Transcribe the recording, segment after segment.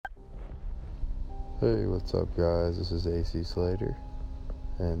Hey, what's up, guys? This is AC Slater,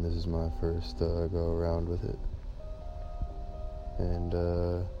 and this is my first go around with it. And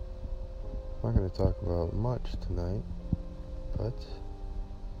I'm not going to talk about much tonight, but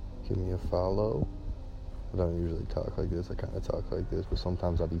give me a follow. I don't usually talk like this. I kind of talk like this, but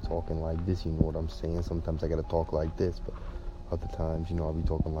sometimes I'll be talking like this. You know what I'm saying? Sometimes I gotta talk like this, but other times, I'll be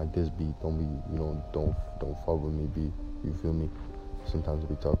talking like this. Beat, don't be, don't fuck with me. Beat, you feel me? Sometimes I'll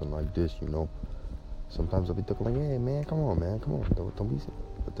be talking like this. Sometimes I'll be talking like, hey, man, come on, don't be silly.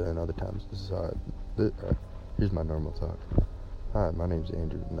 But then other times, this is how here's my normal talk. Hi, my name's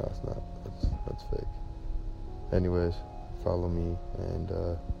Andrew. No, it's not. That's fake. Anyways, follow me, and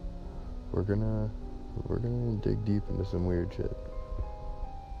we're gonna dig deep into some weird shit.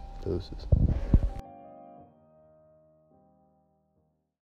 Doses.